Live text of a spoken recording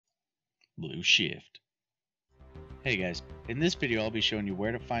blue shift. Hey guys, in this video I'll be showing you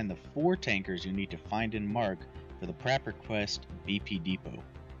where to find the 4 tankers you need to find and mark for the Prapor quest BP Depot.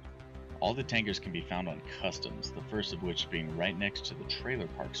 All the tankers can be found on customs, the first of which being right next to the trailer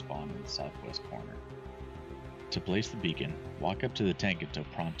park spawn in the southwest corner. To place the beacon, walk up to the tank until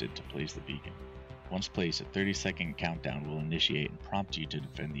prompted to place the beacon. Once placed, a 30-second countdown will initiate and prompt you to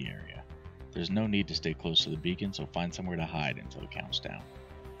defend the area. There's no need to stay close to the beacon, so find somewhere to hide until it counts down.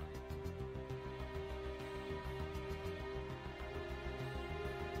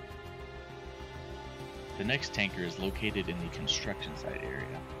 The next tanker is located in the construction site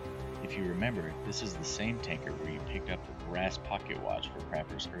area. If you remember, this is the same tanker where you picked up the brass pocket watch for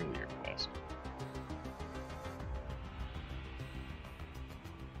Prapor's earlier quest.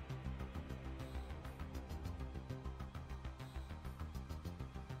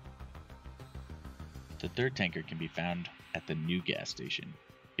 The third tanker can be found at the new gas station.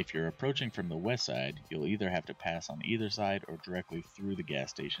 If you're approaching from the west side, you'll either have to pass on either side or directly through the gas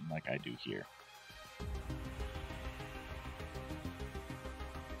station like I do here.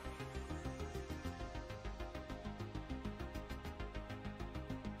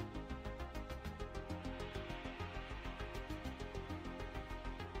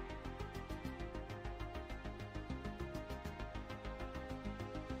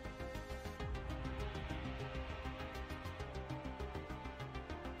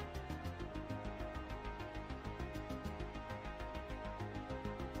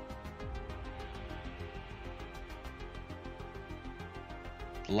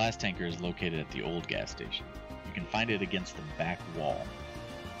 The last tanker is located at the old gas station. You can find it against the back wall.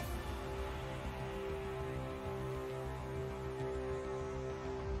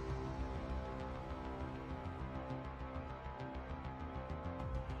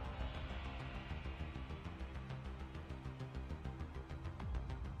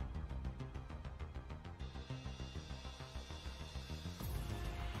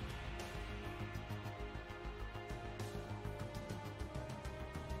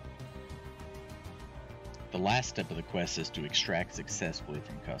 The last step of the quest is to extract successfully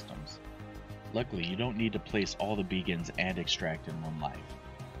from customs. Luckily, you don't need to place all the beacons and extract in one life.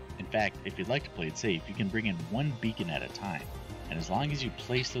 In fact, if you'd like to play it safe, you can bring in one beacon at a time, and as long as you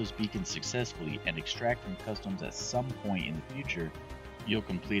place those beacons successfully and extract from customs at some point in the future, you'll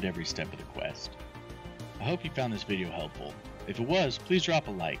complete every step of the quest. I hope you found this video helpful. If it was, please drop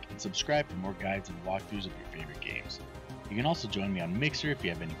a like and subscribe for more guides and walkthroughs of your favorite games. You can also join me on Mixer if you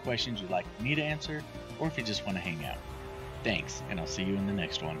have any questions you'd like me to answer, or if you just want to hang out. Thanks, and I'll see you in the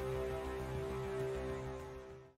next one.